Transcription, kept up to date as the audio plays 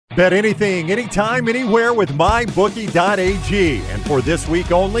Bet anything, anytime, anywhere with MyBookie.ag. And for this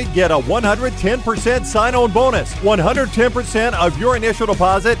week only, get a 110% sign-on bonus. 110% of your initial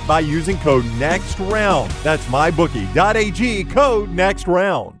deposit by using code NEXTROUND. That's MyBookie.ag, code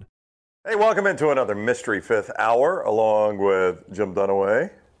NEXTROUND. Hey, welcome into another Mystery Fifth Hour, along with Jim Dunaway,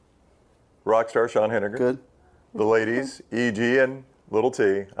 Rockstar Sean Hennigan. Good. The ladies, E.G. and Little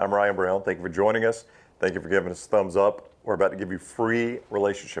T. I'm Ryan Brown. Thank you for joining us. Thank you for giving us a thumbs up. We're about to give you free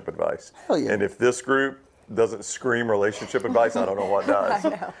relationship advice. Hell yeah. And if this group doesn't scream relationship advice, I don't know what does.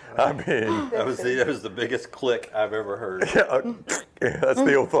 I mean, that was the biggest click I've ever heard. Yeah, that's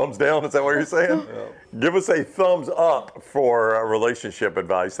the old thumbs down. Is that what you're saying? Yeah. Give us a thumbs up for relationship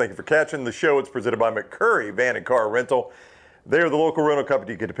advice. Thank you for catching the show. It's presented by McCurry Van and Car Rental. They're the local rental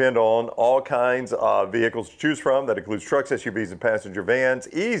company you can depend on. All kinds of vehicles to choose from. That includes trucks, SUVs, and passenger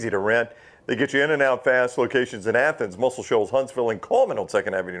vans. Easy to rent. They get you in and out fast. Locations in Athens, Muscle Shoals, Huntsville, and Coleman on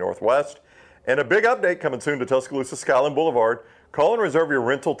 2nd Avenue Northwest. And a big update coming soon to Tuscaloosa Skyline Boulevard. Call and reserve your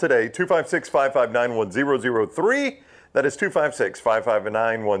rental today, 256-559-1003. That is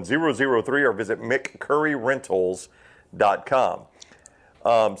 256-559-1003, or visit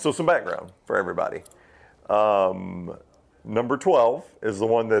McCurryRentals.com. So some background for everybody. Number 12 is the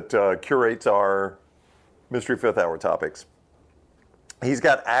one that curates our Mystery Fifth Hour topics. He's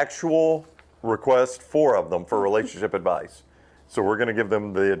got actual requests, 4 of them, for relationship advice. So we're going to give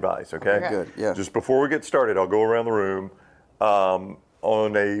them the advice, okay? Good, yeah. Just before we get started, I'll go around the room. On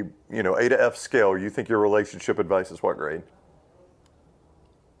a A to F scale, you think your relationship advice is what grade?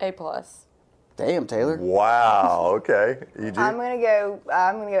 A+. Damn, Taylor. Wow. Okay. E.G.? I'm gonna go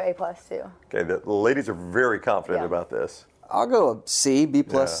A+ too. Okay. The ladies are very confident about this. I'll go a C, B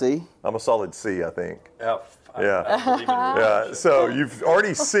plus C. I'm a solid C, I think. F. Yeah. I believe in Yeah. So you've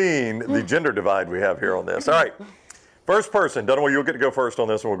already seen the gender divide we have here on this. All right. First person, Dunaway, you'll get to go first on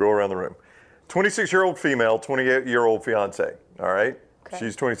this, and we'll go around the room. 26-year-old female, 28-year-old fiance. All right. Okay.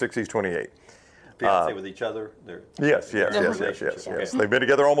 She's 26. He's 28. Fiance with each other? Yes. Okay. They've been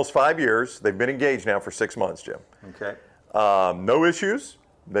together almost 5 years. They've been engaged now for 6 months, Jim. Okay. No issues.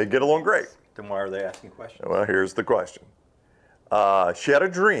 They get along great. Then why are they asking questions? Well, here's the question. She had a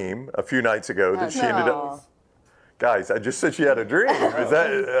dream a few nights ago that she ended up. Guys, I just said she had a dream. Is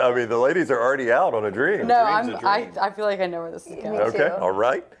that? I mean, the ladies are already out on a dream. No, I feel like I know where this is going. Okay, all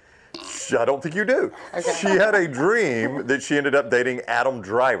right. I don't think you do. Okay. She had a dream that she ended up dating Adam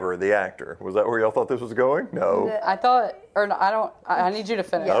Driver, the actor. Was that where y'all thought this was going? No. I thought, or no, I don't. I need you to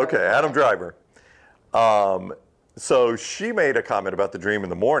finish. Okay, Adam Driver. So she made a comment about the dream in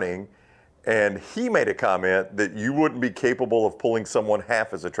the morning, and he made a comment that you wouldn't be capable of pulling someone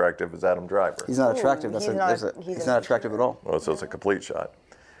half as attractive as Adam Driver. He's not attractive. He's Not attractive at all. Well, so it's a complete shot.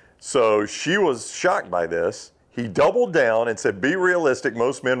 So she was shocked by this. He doubled down and said, be realistic.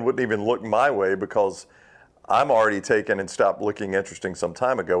 Most men wouldn't even look my way because I'm already taken and stopped looking interesting some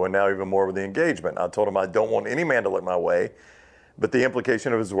time ago, and now even more with the engagement. I told him I don't want any man to look my way, but the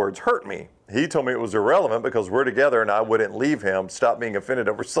implication of his words hurt me. He told me it was irrelevant because we're together and I wouldn't leave him. Stop being offended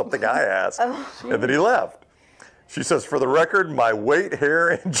over something I asked. And then he left. She says, for the record, my weight,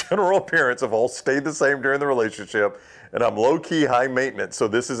 hair, and general appearance have all stayed the same during the relationship, and I'm low-key, high maintenance, so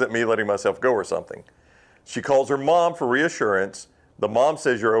this isn't me letting myself go or something. She calls her mom for reassurance. The mom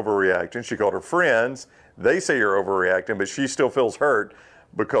says you're overreacting. She called her friends. They say you're overreacting, but she still feels hurt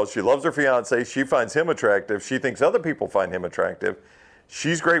because she loves her fiance. She finds him attractive. She thinks other people find him attractive.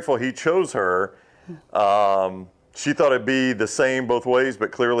 She's grateful he chose her. She thought it'd be the same both ways,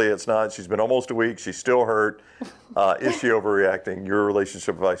 but clearly it's not. She's been almost a week. She's still hurt. Is she overreacting? Your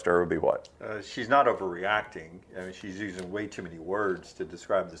relationship advice to her would be what? She's not overreacting. I mean, she's using way too many words to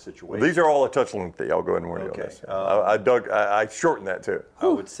describe the situation. These are all a touch lengthy. I'll go ahead and warn you on this. I shortened that too. I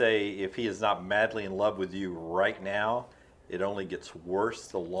would say if he is not madly in love with you right now, it only gets worse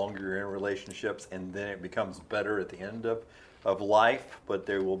the longer you're in relationships, and then it becomes better at the end of life, but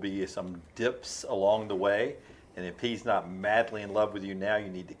there will be some dips along the way. And if he's not madly in love with you now, you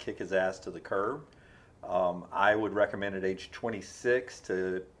need to kick his ass to the curb. I would recommend at age 26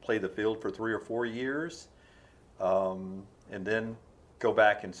 to play the field for 3 or 4 years, and then go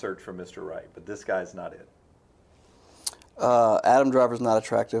back and search for Mr. Right. But this guy's not it. Adam Driver's not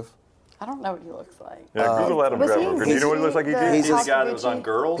attractive. I don't know what he looks like. Yeah, Google Adam was he Driver. in- Do you know what he looks like, E.G.? He's the House guy of that was on Gucci?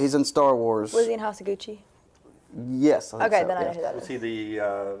 Girls. He's in Star Wars. Was he in House of Gucci? Yes. I think Okay, so, then I yeah. know who that Was is. he the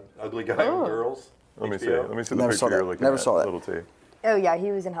ugly guy on Girls? Let me see. HBO? Let me see the Never picture saw that. you're looking Never at. saw that. Little T. Oh yeah,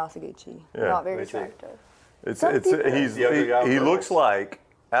 he was in House of Gucci. Yeah. Not very Me too. attractive. It's Some people- he other guy with looks girls. like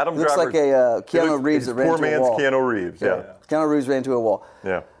Adam Looks Driver. like a Keanu Reeves that ran poor into a man's wall. Keanu Reeves. Yeah. Keanu Reeves ran into a wall.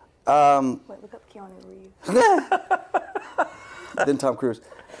 Yeah. Wait, look up Keanu Reeves. Then Tom Cruise.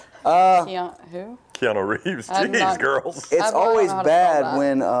 Who? Keanu Reeves. I'm Jeez, not- girls. It's I really don't always know how to spell bad that.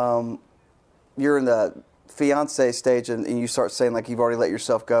 when you're in the fiance stage and you start saying like you've already let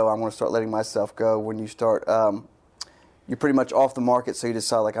yourself go. I'm going to start letting myself go. When you start, you're pretty much off the market. So you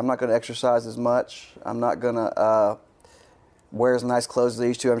decide like I'm not going to exercise as much. I'm not going to wear as nice clothes as I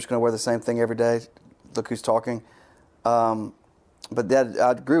used to. I'm just going to wear the same thing every day. Look who's talking. But that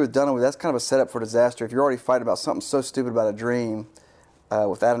I agree with Dunaway. That's kind of a setup for disaster. If you're already fighting about something so stupid about a dream,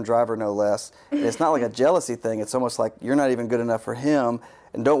 with Adam Driver no less, and it's not like a jealousy thing. It's almost like you're not even good enough for him.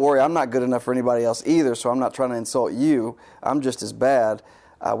 And don't worry, I'm not good enough for anybody else either. So I'm not trying to insult you. I'm just as bad.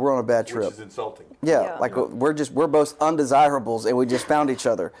 We're on a bad trip. Which is insulting. Yeah, like we're both undesirables, and we just found each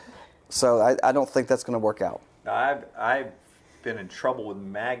other. So I don't think that's going to work out. Now, I've been in trouble with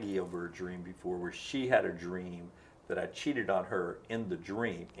Maggie over a dream before, where she had a dream that I cheated on her in the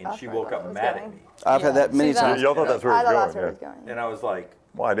dream, and That's she where I wook thought up it was mad going. at me. I've had that many See, times. Y'all thought that's where I it thought was that's where it going. was going. And I was like,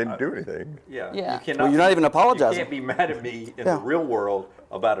 Well, I didn't do anything. yeah, Yeah. you cannot. Well, you're not even apologizing. You can't be mad at me in Yeah. the real world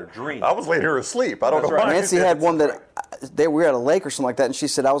about a dream. I was laying here asleep. I don't That's know right. why. Nancy had one that we were at a lake or something like that, and she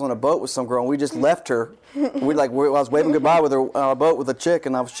said I was on a boat with some girl, and we just left her. I was waving goodbye with her on a boat with a chick,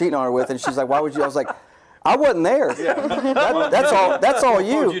 and I was cheating on her with, and she's like, "Why would you?" I was like, "I wasn't there. That's all. That's all Why would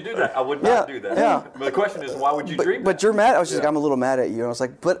you you." do that? I would not Yeah, do that. yeah. But the question is, why would you dream But that? you're mad. I was just Yeah. like, I'm a little mad at you, and I was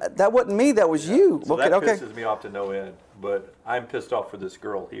like, "But that wasn't me. That was you." So Okay, that okay. pisses me off to no end. But I'm pissed off for this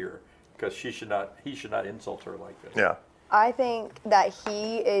girl here because he should not insult her like this. Yeah. I think that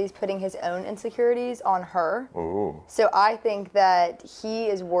he is putting his own insecurities on her. Ooh. So I think that he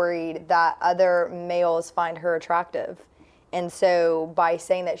is worried that other males find her attractive. And so by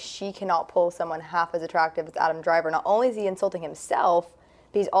saying that she cannot pull someone half as attractive as Adam Driver, not only is he insulting himself,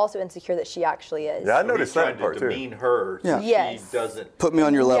 but he's also insecure that she actually is. Yeah, I So noticed he's trying that part to too. demean her so Yeah. Yes. she doesn't. Put me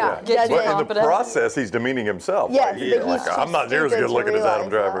on your level. Yeah. Get Does you But it- in the confident. process, he's demeaning himself. Yes, Like, but he's too I'm not near as stupid good to looking as Adam realize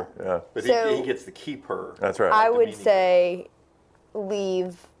Driver. that. Yeah. But So- he gets to keep her. That's right. I would demeaning her. say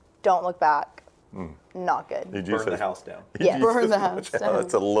leave, don't look back. Not good. Did Burn the house down. Yes. Burn the house down.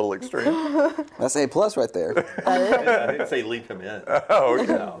 That's a little extreme. That's A+ right there. I didn't say leave him in. Oh, The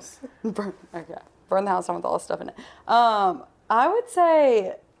okay. house. Burn the house down with all the stuff in it. I would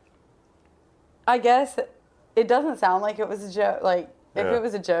say, I guess it doesn't sound like it was a joke. Like, if Yeah. it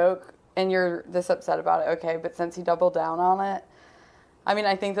was a joke and you're this upset about it, okay. But since he doubled down on it, I mean,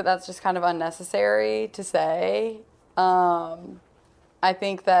 I think that that's just kind of unnecessary to say. I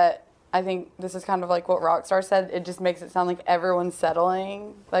think this is kind of like what Rockstar said. It just makes it sound like everyone's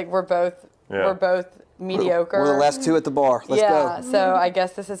settling. Like we're both mediocre. We're the last two at the bar. Let's yeah, go. so I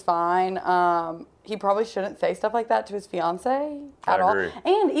guess this is fine. He probably shouldn't say stuff like that to his fiance at all. agree.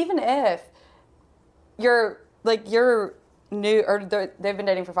 And even if you're new, or they've been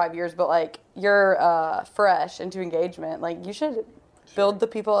dating for 5 years, but like you're fresh into engagement, like you should build the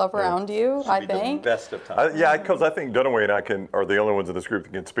people up around you. I Be the think. best of times. Yeah, because I think Dunaway and I are the only ones in this group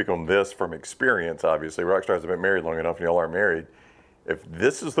that can speak on this from experience, obviously. Rockstars have been married long enough and y'all aren't married. If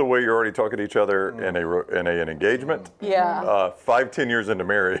this is the way you're already talking to each other in an engagement, Yeah. 5-10 years into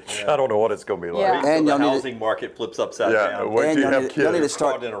marriage, I don't know what it's going to be like. Yeah. Wait till And the y'all need to- housing market flips upside Yeah, down. wait And till you y'all have need, y'all need to kids.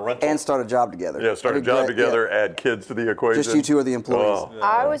 start Called in a rental. and start a job together. Yeah, start a That'd be job great, together, yeah. add kids to the equation. Just you two are the employees. Oh.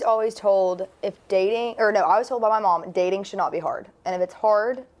 I was always told I was told by my mom, dating should not be hard. And if it's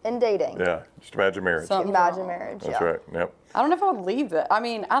hard in dating, Yeah, just imagine marriage. Something's imagine wrong. marriage. That's yeah. right. Yep. I don't know if I would leave that. I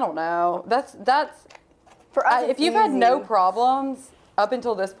mean, I don't know. That's For us, if it's you've had no easy. problems up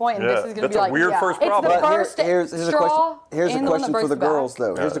until this point, and Yeah, this is going to that's be a like weird Yeah. first It's the problem. But first here's a straw question. Here's a and the one question that for the breaks girls, back.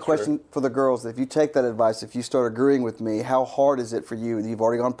 though. Here's a that's question for the girls. If you take that advice, if you start agreeing with me, how hard is it for you? You've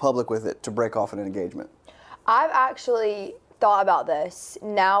already gone public with it to break off an engagement. I've actually thought about this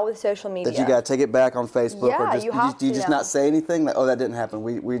now with social media. That you got to take it back on Facebook, Yeah, or just you have do you to just now. not say anything? Like, oh, that didn't happen.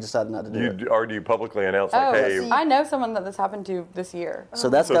 We decided not to do it. Or do you publicly announce, like, Oh, hey, I know someone that this happened to this year. So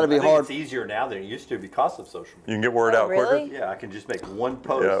that's So got to be I think hard. it's easier now than it used to because of social media. you can get word Oh, out really? quicker? Yeah, I can just make one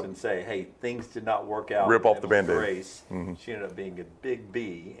post Yeah. and say, hey, things did not work out. Rip off with the Band-Aid. Grace. She ended up being a big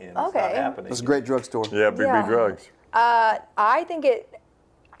B, and it's Okay. not happening. It's a great drugstore. Yeah, Big Yeah. B drugs. I think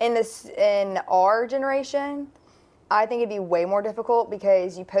in our generation, I think it'd be way more difficult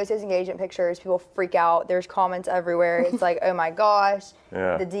because you post those engagement pictures, people freak out. There's comments everywhere. It's like, oh my gosh,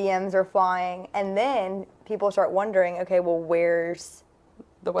 Yeah. the DMs are flying, and then people start wondering, okay, well, where's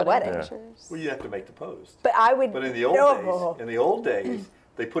The wedding wedding. pictures. Well, you have to make the post. But I would. But in the old days,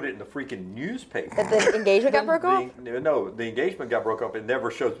 they put it in the freaking newspaper. that the engagement got broke off. The engagement got broke up. It never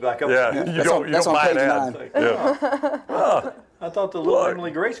shows back up. Yeah, again. you don't that's on buy an page ad. 9. Yeah. I thought the little Look. Emily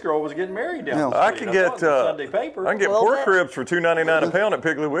Grace girl was getting married down No. the I street. can get saw it in the Sunday paper. I can get Little pork bit. ribs for $2.99 a pound at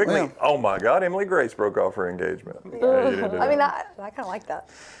Piggly Wiggly. Yeah. Oh my God, Emily Grace broke off her engagement. Yeah, you didn't do I mean, that. I kind of like that.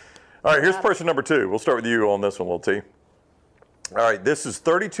 All right, here's person number 2. We'll start with you on this one, Lil T. All right, this is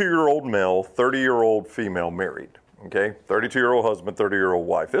 32-year-old male, 30-year-old female married. Okay, 32-year-old husband, 30-year-old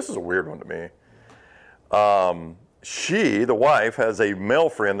wife. This is a weird one to me. She, the wife, has a male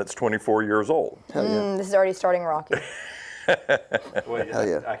friend that's 24 years old. Hell yeah. This is already starting rocky. Wait, Hell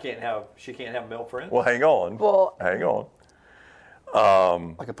yeah. she can't have male friends? Well, hang on. Well- hang on.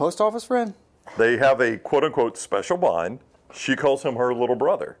 Like a post office friend? They have a quote-unquote special bond. She calls him her little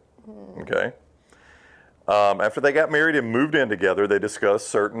brother. Okay. After they got married and moved in together, they discussed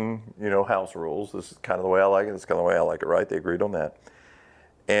certain, house rules. This is kind of the way I like it. This is kind of the way I like it, right? They agreed on that.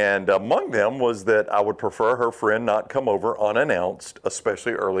 And among them was that I would prefer her friend not come over unannounced,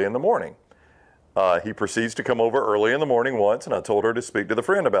 especially early in the morning. He proceeds to come over early in the morning once, and I told her to speak to the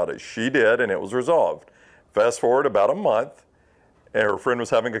friend about it. She did, and it was resolved. Fast forward about a month, and her friend was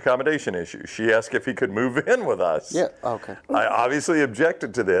having accommodation issues. She asked if he could move in with us. Yeah. Okay. I obviously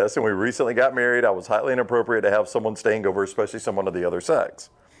objected to this, and we recently got married. I was highly inappropriate to have someone staying over, especially someone of the other sex.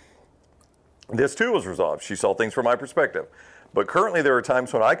 This too was resolved. She saw things from my perspective. But currently there are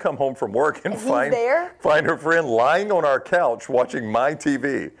times when I come home from work and he's find there? her friend lying on our couch watching my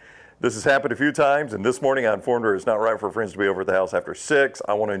TV. This has happened a few times, and this morning I informed her it's not right for friends to be over at the house after 6.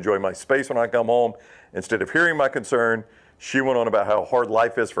 I want to enjoy my space when I come home. Instead of hearing my concern, she went on about how hard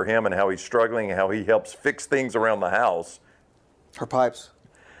life is for him and how he's struggling and how he helps fix things around the house. Her pipes.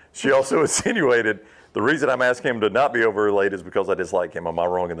 She also insinuated the reason I'm asking him to not be over late is because I dislike him. Am I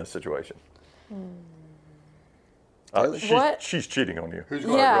wrong in this situation? What? She's cheating on you. Who's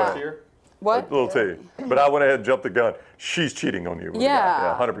going Yeah. to go here? What? Little T. But I went ahead and jumped the gun. She's cheating on you. With Yeah, a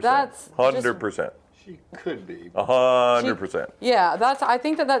guy. 100%. that's just- 100%. She could be. 100%. Yeah, I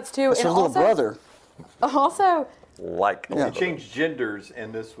think that's too. That's her and little also, brother. Also, Like Yeah. They changed genders,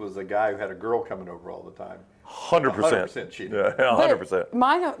 and this was a guy who had a girl coming over all the time. 100%. 100% cheating. Yeah, 100%.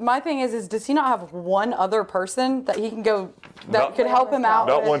 my thing is does he not have one other person that he can go that Not- could help him out?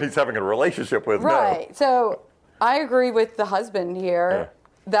 Not with? one he's having a relationship with. Right. So I agree with the husband here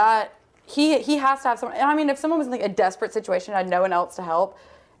that he has to have someone. And I mean, if someone was in like a desperate situation, had no one else to help.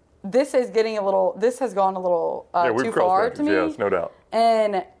 This has gone a little we've too crossed far boundaries, to me. yes, no doubt.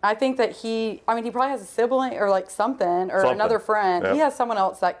 And I think that he probably has a sibling or like something or Something. another friend. Yep. He has someone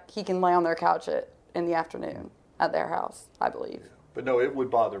else that he can lay on their couch in the afternoon at their house, I believe. But no, it would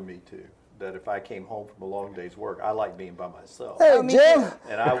bother me too. That if I came home from a long day's work, I like being by myself. Hey, me Jim. too.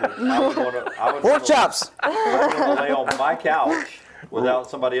 And I would want Pork chops. to lay on my couch without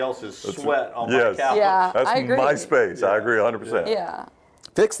somebody else's sweat on Yes. my couch. Yeah, That's I agree. my space. I agree 100%. Yeah.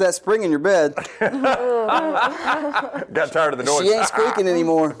 Fix that spring in your bed. Got tired of the noise. She ain't squeaking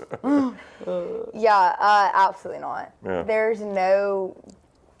anymore. Yeah, absolutely not. Yeah. There's no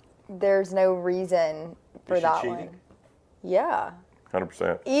reason for Is she that cheating? one. Yeah.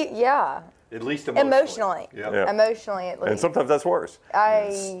 100%. Yeah. At least emotionally. Emotionally. Yep. Emotionally, at least. And sometimes that's worse.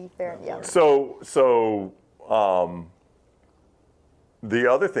 Yeah. So,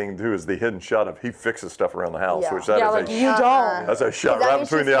 the other thing too is the hidden shot of he fixes stuff around the house, Yeah. which that Yeah, is like a you don't. that's a shot That right means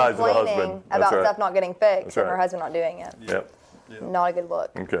between she's the eyes of the complaining husband. That's about right. stuff not getting fixed That's and her right. husband not doing it. Yep. Not a good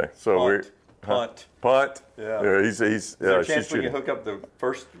look. Okay. So Punt. punt. Yeah. He's Is there a she's chance we can cheating. hook up the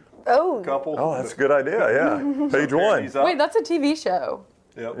first Oh. couple? Oh, that's a good idea. Yeah. Page one. He's up. Wait, that's a TV show.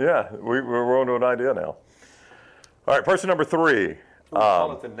 Yep. Yeah, we're on to an idea now. All right, person number 3. We'll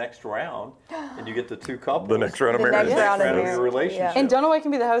call it the next round, and you get the two couples. The next round of The marriage. next round of Round of marriage. your relationship. And Dunaway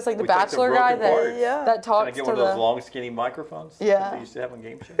can be the host, like the We take the Bachelor guy broken parts. that Yeah. that talks Can I get to one of those the long, skinny microphones Yeah. that they used to have on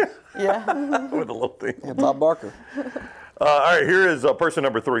game shows? yeah. With a little thing. Yeah, Bob Barker. All right, here is person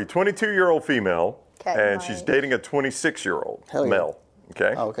number 3. 22-year-old female, 'Kay, and she's nice. dating a 26-year-old Hell yeah. male.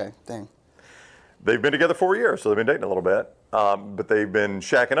 Okay. Oh, okay. Dang. They've been together 4 years, so they've been dating a little bit. But they've been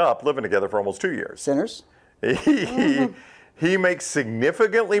shacking up, living together for almost 2 years. Sinners? He makes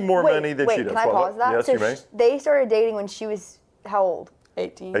significantly more money than she does. Can I pause that? Yes, so you may. they started dating when she was how old?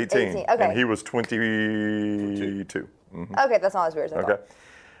 18. 18. 18, okay. And he was 22. Okay, that's not as weird as I Okay.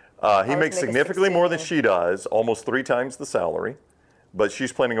 thought. He was makes making significantly more than 16. she does, almost 3 times the salary, but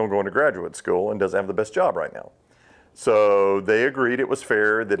she's planning on going to graduate school and doesn't have the best job right now. So they agreed it was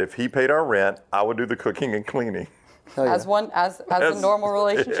fair that if he paid our rent, I would do the cooking and cleaning. Hell yeah. As a normal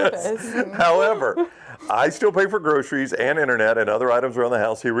relationship is. However, I still pay for groceries and internet and other items around the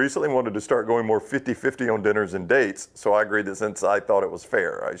house. He recently wanted to start going more 50-50 on dinners and dates, so I agreed that since I thought it was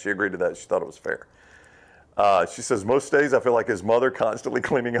fair. She agreed to that. She thought it was fair. She says, most days I feel like his mother constantly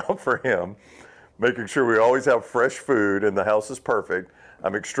cleaning up for him. making sure we always have fresh food and the house is perfect.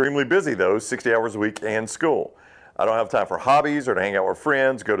 I'm extremely busy though, 60 hours a week and school. I don't have time for hobbies or to hang out with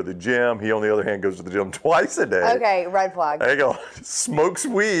friends, go to the gym. He, on the other hand, goes to the gym twice a day. Okay, red flag. Hang on. Smokes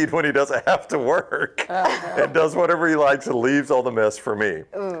weed when he doesn't have to work and does whatever he likes and leaves all the mess for me.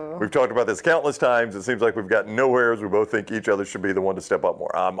 We've talked about this countless times. It seems like we've gotten nowhere as we both think each other should be the one to step up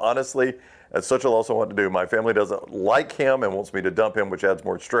more. I'm honestly at such a loss on what to do. My family doesn't like him and wants me to dump him, which adds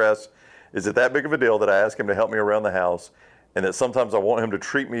more stress. Is it that big of a deal that I ask him to help me around the house and that sometimes I want him to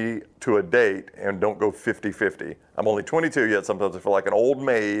treat me to a date and don't go 50-50? I'm only 22 yet. Sometimes I feel like an old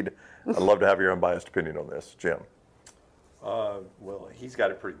maid. I'd love to have your unbiased opinion on this, Jim. Well, he's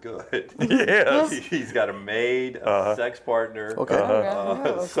got it pretty good. Yes. He's got a maid, a sex partner,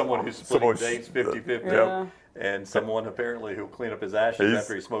 Okay. someone who's splitting Someone- dates 50-50, Yeah. and someone apparently who'll clean up his ashes He's-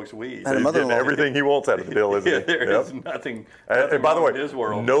 after he smokes weed. And a He's mother-in-law. getting everything he wants out of the deal, isn't Yeah, he? there Yep. is nothing. And by the wrong way, in his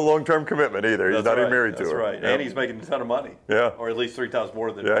world. no long-term commitment either. He's That's not right. even married to That's her. right, Yep. and he's making a ton of money. Yeah. or at least 3 times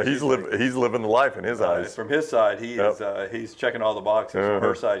more than. Yeah, what he's she's making. he's living the life in his eyes. From his side, he Yep. is. He's checking all the boxes. On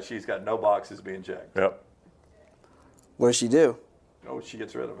her side, she's got no boxes being checked. Yep. What does she do? Oh, she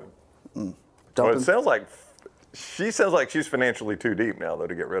gets rid of him. Well, Dump it him? sounds like she sounds like she's financially too deep now, though,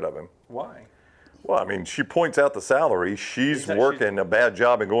 to get rid of him. Why? Well, I mean, she points out the salary. She's Exactly. working a bad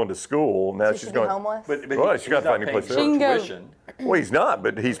job and going to school. Now So she's she'd be going. homeless. But Well, he's she gotta not find a paying place to for She can go- tuition. Well, he's not,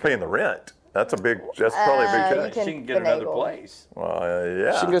 but he's paying the rent. That's a big. That's probably a you big check. can She can get another finagle. place. Well,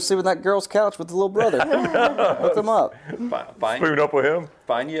 She can yeah. go sleep on that girl's couch with the little brother. Hook them up. Find Spoon up with him.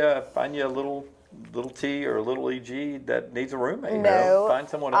 you a little T or a little EG that needs a roommate. No, Find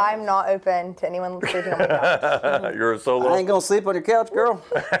someone else. I'm not open to anyone sleeping on my couch. You're a I solo. ain't gonna sleep on your couch, girl.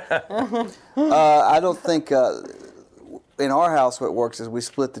 I don't think in our house what works is we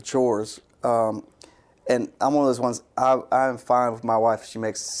split the chores. And I'm one of those ones. I'm fine with my wife if she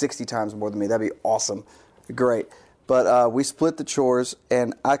makes 60 times more than me. That'd be awesome, great. But we split the chores,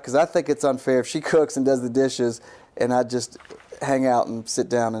 and because I think it's unfair if she cooks and does the dishes, and I just hang out and sit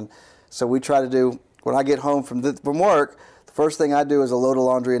down. And so we try to do when I get home from work. The first thing I do is a load of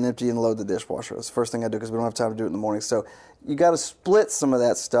laundry and empty and load the dishwasher. That's the first thing I do because we don't have time to do it in the morning. So you got to split some of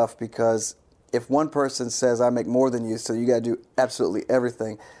that stuff because if one person says I make more than you, so you got to do absolutely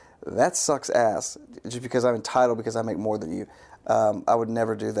everything, that sucks ass. Just because I'm entitled because I make more than you, I would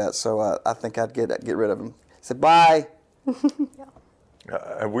never do that. So I think I'd get rid of him. Say bye.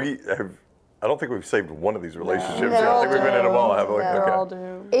 I don't think we've saved one of these relationships. No. yet. I think we've been in them all, have we? No. They're all Okay.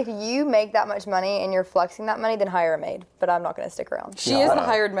 doomed. If you make that much money and you're flexing that money, then hire a maid. But I'm not going to stick around. She is the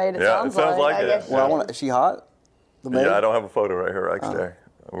hired maid. It Yeah, it sounds sounds like I it. guess Well, Yeah. is she hot? The maid? Yeah, I don't have a photo right here, actually.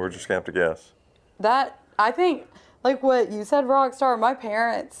 We're just gonna have to guess. That I think, like what you said, Rockstar. My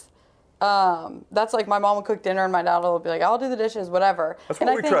parents, that's like my mom will cook dinner and my dad will be like, "I'll do the dishes, whatever." That's And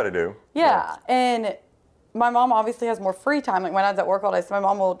what I we think- try to do. Yeah, and my mom obviously has more free time. Like my dad's at work all day, so my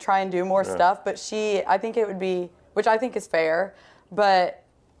mom will try and do more stuff. But I think it would be, which I think is fair. But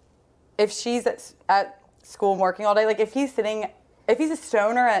if she's at school and working all day, like if he's a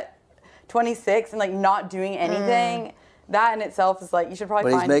stoner at 26 and like not doing anything. That in itself is like you should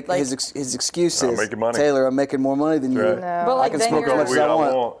probably But he's find making like his excuse I'm is making money. Taylor, I'm making more money than you. Right. No. But, like, I can then smoke you're- as much as I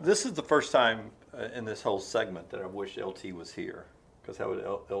want. This is the first time in this whole segment that I wish LT was here, because how would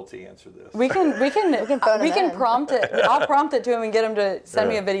LT answer this? we can phone him in. prompt it. I'll prompt it to him and get him to send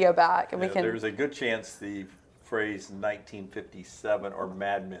me a video back, and we Yeah, can. There's a good chance the phrase 1957 or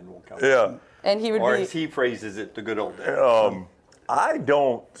Mad Men will come. Yeah. And he would Or be. as he phrases it, the good old days. I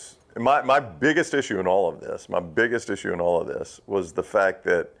don't. My biggest issue in all of this, was the fact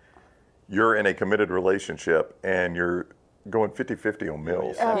that you're in a committed relationship and you're going 50-50 on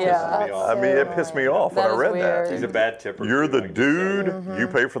meals. That Yeah. pisses me off. I mean, it pissed me off when That I is read weird. that. He's a bad tipper. You're too, the like you dude, said. you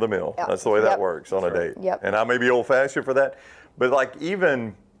pay for the meal. Yeah. That's the way that Yep. works on a date. Yep. And I may be old fashioned for that, but like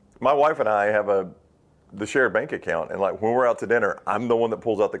even my wife and I have the shared bank account, and like when we're out to dinner, I'm the one that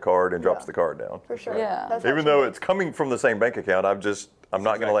pulls out the card and drops Yeah. the card down. For sure. Yeah. That's how Even it though should it's coming from the same bank account, I'm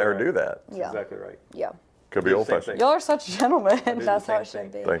not going to let her exactly do right. that. be. Yeah. Exactly right. Yeah. Could be Do the old same fashioned. thing. Y'all are such gentlemen. Do That's the how it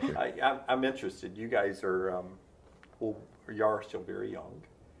same should be. Thank you. I'm interested. You guys are, you are still very young,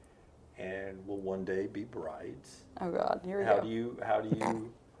 and will one day be brides. Oh God, here we How go. do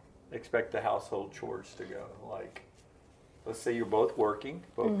you expect the household chores to go? Like, let's say you're both working,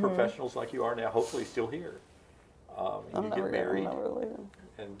 both professionals like you are now, hopefully still here. I'm You never get married, never leaving.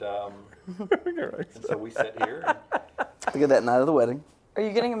 and so we sit here. And, Look at that night of the wedding. Are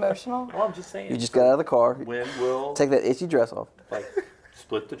you getting emotional? well, I'm just saying. You just got out of the car. When will Take that itchy dress off. like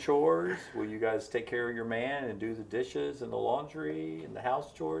split the chores? Will you guys take care of your man and do the dishes and the laundry and the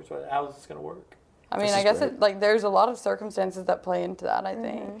house chores? How is this going to work? I mean, This I is guess great. it like there's a lot of circumstances that play into that. I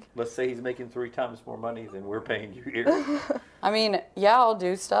think. Let's say he's making 3 times more money than we're paying you here. I mean, yeah, I'll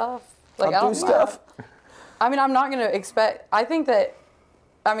do stuff. Like I'll I do don't stuff. I mean, I'm not gonna expect. I think that.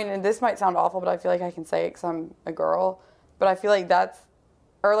 I mean, and this might sound awful, but I feel like I can say it because I'm a girl. But I feel like that's,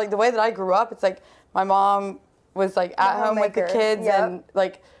 or like the way that I grew up. It's like my mom was like at home with the homemaker. kids Yep. and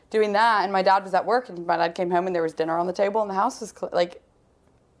like doing that, and my dad was at work, and my dad came home and there was dinner on the table, and the house was like,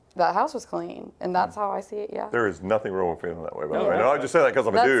 that house was clean, and that's how I see it. Yeah. There is nothing wrong with feeling that way, by the No, way. no, No, I just say that because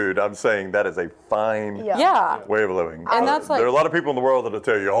I'm a that's- dude. I'm saying that is a fine Yeah. Yeah. way of living. And that's like- there are a lot of people in the world that'll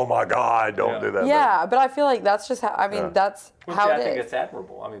tell you, "Oh my God, don't Yeah. do that." Yeah, but I feel like that's just how. I mean, Yeah. that's Which how I it think is. it's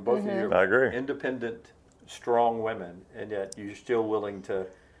admirable. I mean, both of you I are agree. independent, strong women, and yet you're still willing to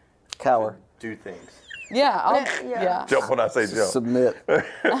Cower. do things. Yeah. Yeah. Yeah. Jump when I say jump. Submit.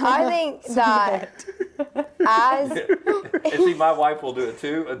 I think that as And see, my wife will do it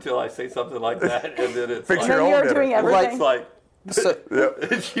too until I say something like that, and then it's Fix like, your Then own you're dinner. doing everything. it's like So,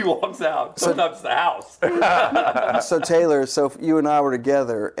 and she walks out. Sometimes the house. so Taylor, so if you and I were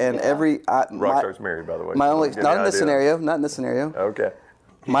together, and Rockstar's married, by the way. my so only don't get not any in this idea. scenario, not in this scenario. Okay.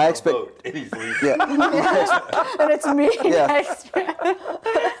 My expect Vote, and he's leaving. yeah. And it's me Yeah. next.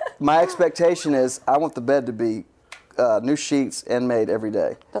 My expectation is I want the bed to be new sheets and made every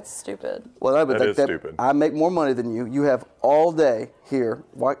day. That's stupid. Well, no, but That is stupid. I make more money than you. You have all day here.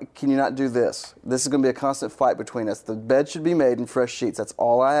 Why can you not do this? This is going to be a constant fight between us. The bed should be made in fresh sheets. That's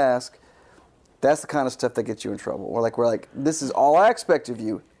all I ask. That's the kind of stuff that gets you in trouble. We're like, this is all I expect of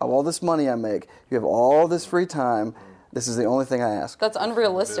you. Of all this money I make, you have all this free time. This is the only thing I ask. That's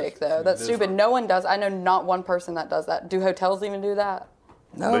unrealistic, though. That's stupid. No one does. I know not one person that does that. Do hotels even do that?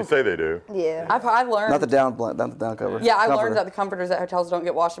 No, They say they do. yeah. I've learned. not the down cover. Yeah, I Comforter. learned that the comforters at hotels don't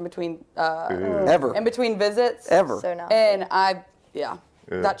get washed in between Ever. in between visits. Ever. So now. And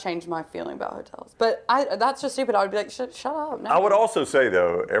that changed my feeling about hotels. But that's just stupid. I would be like, shut up. No. I would also say,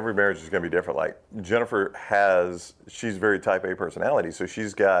 though, every marriage is going to be different. Like, Jennifer she's very type A personality, so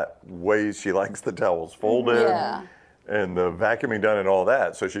she's got ways she likes the towels folded Yeah. and the vacuuming done and all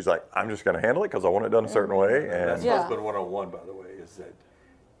that. So she's like, I'm just going to handle it because I want it done a certain way. That's And Yeah. husband 101, by the way, is that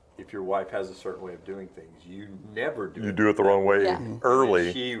if your wife has a certain way of doing things, you never do you it. do it the wrong way Yeah.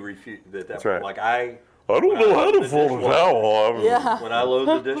 early. She refused that. That's right. Like I don't know how to fold a towel. Yeah. When I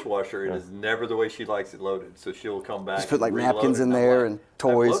load the dishwasher, it is never the way she likes it loaded. So she'll come back. Just put, like, and reload napkins it, in and I'm there like, and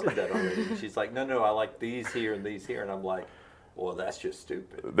toys. I've loaded that already. And she's like, no, I like these here and these here, and I'm like, well, that's just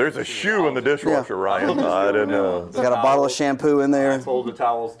stupid. There's a shoe in the dishwasher, Ryan. I'll I just didn't do know. it. Got a bottle of Towels- shampoo in I there. fold the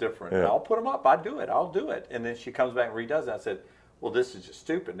towels different. Yeah. I'll put them up. I do it. I'll do it. And then she comes back and redoes it. I said, well, this is just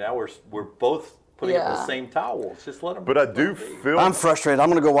stupid. Now we're both putting up the Yeah. same towels. Just let them. But I do feel I'm frustrated. I'm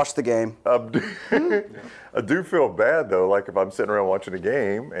going to go watch the game. I do feel bad though, like if I'm sitting around watching a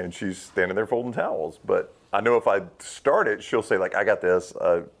game and she's standing there folding towels. But I know if I start it, she'll say like, "I got this."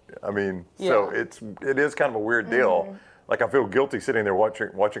 So Yeah. it is kind of a weird deal. Like I feel guilty sitting there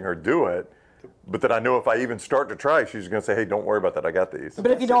watching her do it. But then I know if I even start to try, she's going to say, "Hey, don't worry about that. I got these."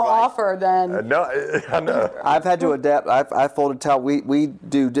 But if you don't offer, then No, I know. I've had to adapt. I folded towel. We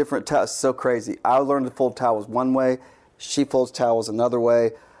do different towels. It's so crazy. I learned to fold towels one way. She folds towels another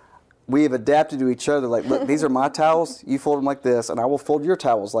way. We have adapted to each other. Like, look, these are my towels. You fold them like this, and I will fold your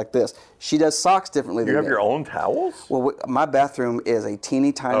towels like this. She does socks differently You than have me. your own towels? Well, my bathroom is a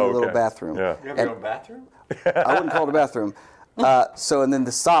teeny tiny Oh, little okay. bathroom. Yeah. You have And your own bathroom? I wouldn't call it a bathroom. And then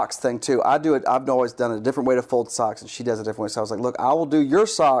the socks thing too. I do it. I've always done it a different way to fold socks, and she does it a different way. So I was like, look, I will do your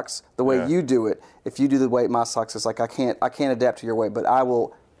socks the way Yeah. you do it. If you do the way my socks, it's like I can't adapt to your way, but I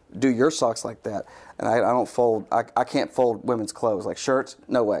will do your socks like that. And I don't fold. I can't fold women's clothes like shirts.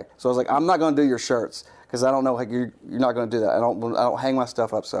 No way. So I was like, I'm not going to do your shirts because I don't know how you're not going to do that. I don't hang my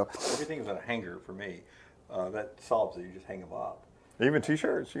stuff up. So Everything is on a hanger for me. That solves it. You just hang them up. Even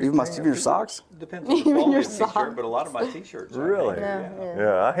T-shirts? even your socks. Depends on the Even quality your of the t-shirt, socks. but a lot of my t-shirts are Really? hanging,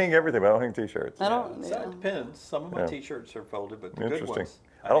 Yeah, I hang everything, but I don't hang T-shirts. I don't. So Yeah. it depends. Some of my Yeah. t-shirts are folded, but the good Interesting. ones.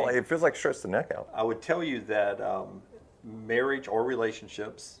 I don't. hang. It feels like stretch the neck out. I would tell you that marriage or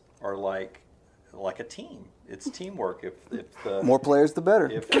relationships are like a team. It's teamwork. If the More players, the better.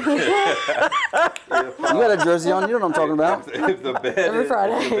 if, You got a jersey on. You know what I'm talking about. if the bed Every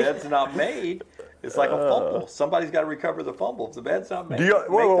Friday. if the bed's not made, it's like a fumble. Somebody's got to recover the fumble. If the bed's not made, Do you? make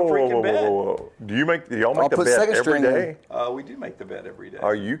the freaking bed. Do you make? Do y'all make I'll the put bed second every string in. day? We do make the bed every day.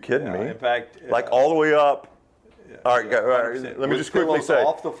 Are you kidding Yeah, me? In fact, Like all the way up. All right, all right, 100%. let me With just quickly pillows say,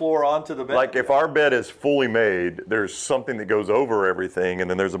 off the floor onto the bed. like if our bed is fully made, there's something that goes over everything, and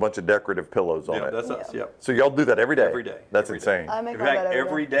then there's a bunch of decorative pillows on yeah, it. that's us. Yep. So y'all do that every day? Every day. That's Every day. insane. I make In my fact, bed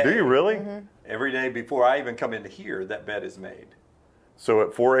every day. Do you really? Every day before I even come into here, that bed is made. So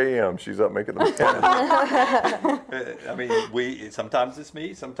at 4 a.m., she's up making the bed. I mean, sometimes it's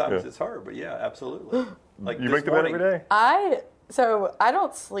me, sometimes Yeah. it's her, but yeah, absolutely. Like You this make the bed morning, every day? So I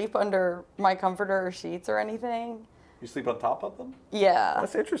don't sleep under my comforter or sheets or anything. You sleep on top of them? Yeah.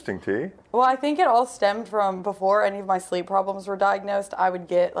 That's interesting, T. Well, I think it all stemmed from before any of my sleep problems were diagnosed. I would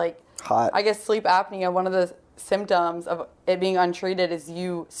get Hot. I guess sleep apnea. One of the symptoms of it being untreated is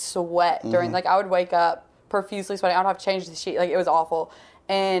you sweat during. I would wake up profusely sweating. I would have to change the sheet. It was awful.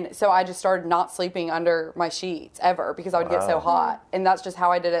 And so I just started not sleeping under my sheets ever because I would get so hot. And that's just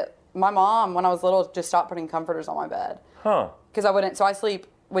how I did it. My mom, when I was little, just stopped putting comforters on my bed. Huh. Because I wouldn't. So I sleep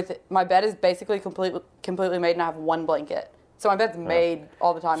with my bed is basically completely made, and I have one blanket. So my bed's made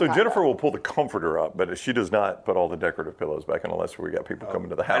all the time. So kinda. Jennifer will pull the comforter up, but she does not put all the decorative pillows back in unless we got people coming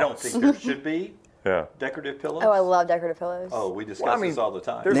to the house. I don't think there should be Yeah. decorative pillows. Oh, I love decorative pillows. Oh, we discuss Well, I mean, this all the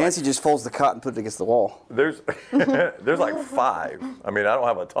time. there's- Nancy just folds the cotton and puts it against the wall. There's there's like 5. I mean, I don't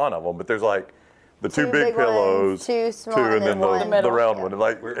have a ton of them, but there's like the two Two big big ones, pillows, two small, and and then then one. the middle. round one.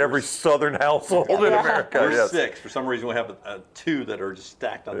 Like every Southern household in Yeah. America. We're Yes. 6. For some reason, we have two that are just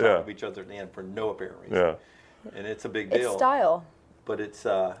stacked on top Yeah. of each other at the end for no apparent reason. Yeah. And it's a big It's deal. style. But it's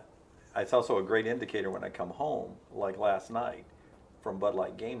also a great indicator when I come home, like last night from Bud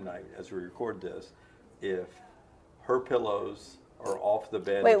Light game night as we record this, if her pillows are off the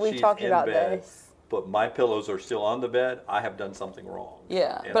bed Wait, and we've she's talked in about bed, this. but my pillows are still on the bed, I have done something wrong.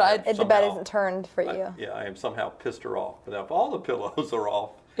 Yeah, And but have The bed somehow- isn't turned for you. Yeah, I am somehow pissed her off. But if all the pillows are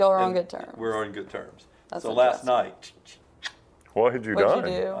off, Y'all are on then good terms. We're on good terms. That's so last interesting. night, What had you What'd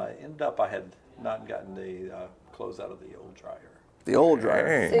done? you do? I ended up, I had not gotten the clothes out of the old dryer. The old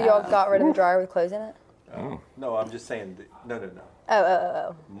dryer. So y'all got rid of the dryer with clothes in it? No, I'm just saying, no.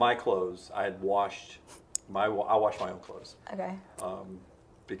 Oh. My clothes, I had washed, I wash my own clothes Okay.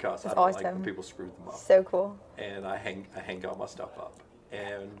 because I That's don't like awesome. when people screw them up. So cool. And I hang all my stuff up.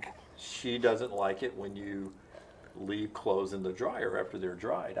 And she doesn't like it when you leave clothes in the dryer after they're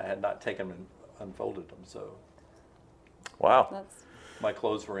dried. I had not taken them and unfolded them, so Wow. That's my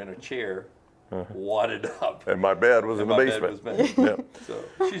clothes were in a chair, wadded up. And my bed was in the My basement. bed was made. So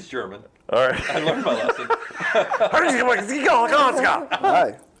she's German. All right. I learned my lesson. All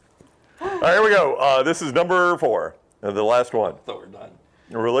Hi. right, here we go. This is number 4, the last one. So we're done.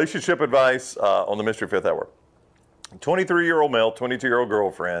 Relationship advice on the Mystery Fifth Hour. 23-year-old male, 22-year-old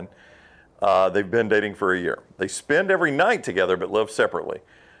girlfriend. They've been dating for a year. They spend every night together but live separately.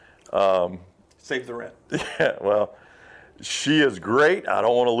 Save the rent. Yeah, well, she is great. I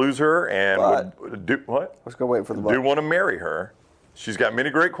don't want to lose her and would do what? Let's go wait for the Do button. want to marry her. She's got many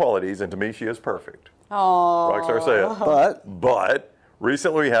great qualities, and to me, she is perfect. oh. Rockstar say it. But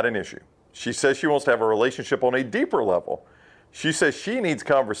recently we had an issue. She says she wants to have a relationship on a deeper level. She says she needs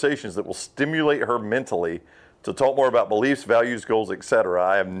conversations that will stimulate her mentally to talk more about beliefs, values, goals, etc.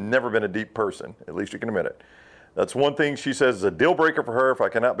 I have never been a deep person, at least you can admit it. That's one thing she says is a deal breaker for her if I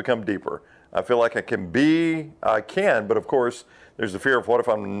cannot become deeper. I feel like I can, but of course, there's the fear of what if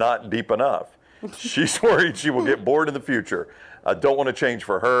I'm not deep enough. She's worried she will get bored in the future. I don't want to change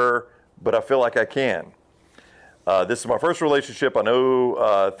for her, but I feel like I can. This is my first relationship. I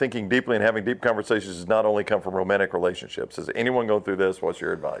know thinking deeply and having deep conversations does not only come from romantic relationships. Has anyone gone through this? What's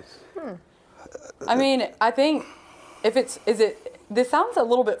your advice? I mean, I think this sounds a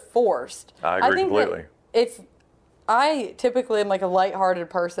little bit forced. I agree think completely. I typically am like a lighthearted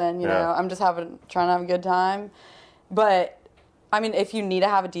person, you Yeah. know, I'm just trying to have a good time. But I mean, if you need to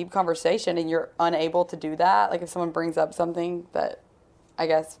have a deep conversation and you're unable to do that, like if someone brings up something that I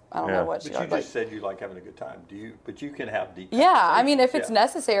guess, I don't Yeah. know what But she you like. just said you like having a good time. But you can have deep Yeah, I mean, if conversations. it's Yeah.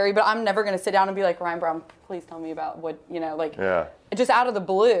 necessary, but I'm never going to sit down and be like, Ryan Brown, please tell me about what, you know, like, Yeah. just out of the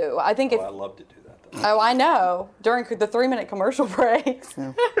blue. I think Oh, I love to do that, though. Oh, I know. During the 3-minute commercial breaks.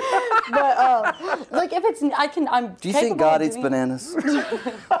 But like if it's, I'm. Do you think God eats bananas?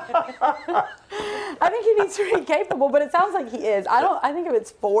 I think he needs to be capable, but it sounds like he is. I think if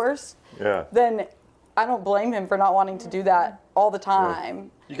it's forced, Yeah. then I don't blame him for not wanting to do that all the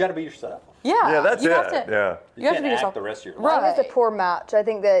time. You got to be yourself. Yeah. Yeah, that's you it. have to, Yeah. You, You have can't to be act yourself. the rest of your life. Right. I think it's a poor match. I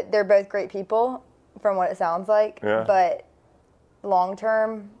think that they're both great people, from what it sounds like. Yeah. But long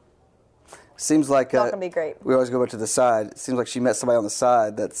term, Seems like not gonna be great. we always go back to the side. It seems like she met somebody on the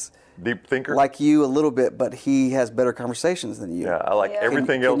side that's Deep thinker? like you a little bit, but he has better conversations than you. Yeah, I like Yeah.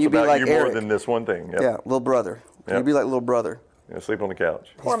 everything Can else you be about like you more Eric? than this one thing. Yep. Yeah, little brother. Can Yep. you be like little brother? Yeah, sleep on the couch.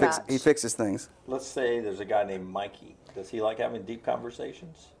 Poor match. He fixes things. Let's say there's a guy named Mikey. Does he like having deep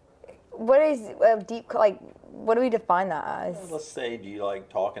conversations? What is deep? Like, what do we define that as? Let's say, do you like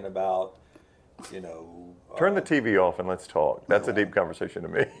talking about, you know... Turn the TV off and let's talk. That's a deep conversation to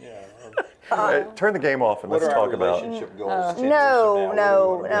me. Yeah. turn the game off and What let's are our talk about. relationship goals? 10 years No, from now? What do we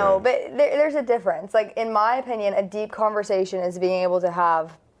no, wanna no. do? But there's a difference. Like, in my opinion, a deep conversation is being able to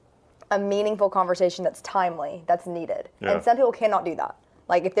have a meaningful conversation that's timely, that's needed. Yeah. And some people cannot do that.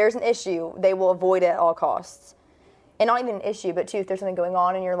 Like, if there's an issue, they will avoid it at all costs. And not even an issue, but too, if there's something going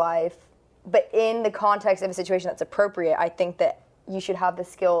on in your life, but in the context of a situation that's appropriate, I think that you should have the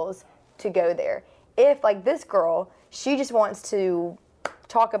skills to go there. If, like this girl, she just wants to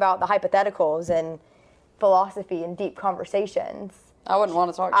talk about the hypotheticals and philosophy and deep conversations, I wouldn't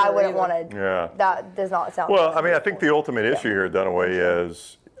want to talk to her I wouldn't either. want to. Yeah. That does not sound. Well, I mean, I think the ultimate issue here, Dunaway,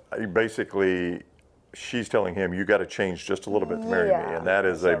 is basically she's telling him, you got to change just a little bit to marry me. Yeah. And that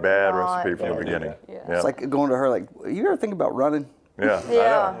is a bad Not recipe from the good. beginning. Yeah. It's like going to her like, you ever think about running? Yeah.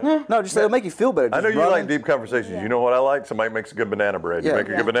 Yeah. I know. No, just it'll make you feel better. I know just you running. like deep conversations. You know what I like? Somebody makes a good banana bread. You Yeah. make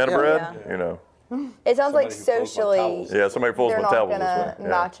a Yeah. good banana Yeah. bread, Yeah. you know. It sounds like Somebody who folds my socially, towels. Yeah, somebody folds they're my not towels gonna this way.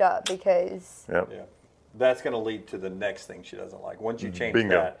 match up because Yeah. Yeah. That's going to lead to the next thing she doesn't like. Once you change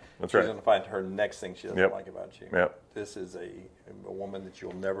Bingo. that, That's she's right. going to find her next thing she doesn't Yep. like about you. Yep. This is a woman that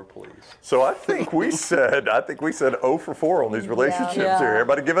you'll never please. So I think we said 0 for 4 on these relationships Yeah. here.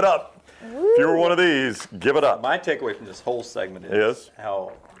 Everybody give it up. If you were one of these, give it up. My takeaway from this whole segment is Yes.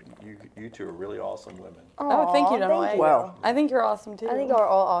 how you two are really awesome women. Oh, thank you, Aw, Dunaway. Wow. I think you're awesome too. I think are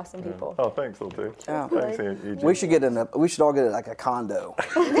all awesome people. Oh, thanks, little T. Yeah. Thanks, Eugene. We should get we should all get like a condo.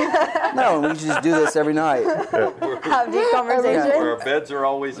 No, we should just do this every night. Have deep conversations. Where our beds are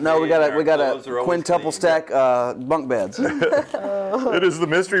always No, we made, got and a our we got clothes are a always quintuple clean. stack bunk beds. It is the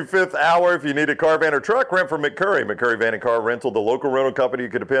Mystery Fifth Hour. If you need a car, van, or truck, rent from McCurry. McCurry Van and Car Rental, the local rental company you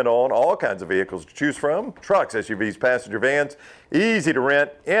can depend on. All kinds of vehicles to choose from. Trucks, SUVs, passenger vans. Easy to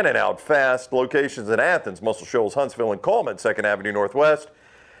rent, in and out fast. Locations in Athens, Muscle Shoals, Huntsville, and Coleman, 2nd Avenue Northwest.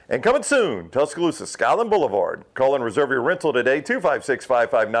 And coming soon, Tuscaloosa, Skyland Boulevard. Call and reserve your rental today,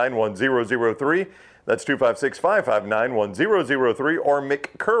 256-559-1003. That's 256-559-1003 or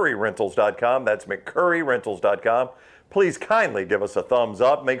McCurryRentals.com. That's McCurryRentals.com. Please kindly give us a thumbs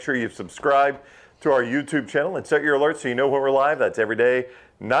up. Make sure you subscribe to our YouTube channel and set your alerts so you know when we're live. That's every day,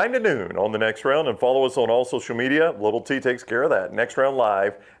 9 to noon on The Next Round. And follow us on all social media. Little T takes care of that. Next Round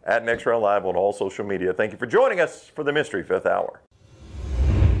Live, at Next Round Live on all social media. Thank you for joining us for the Mystery Fifth Hour.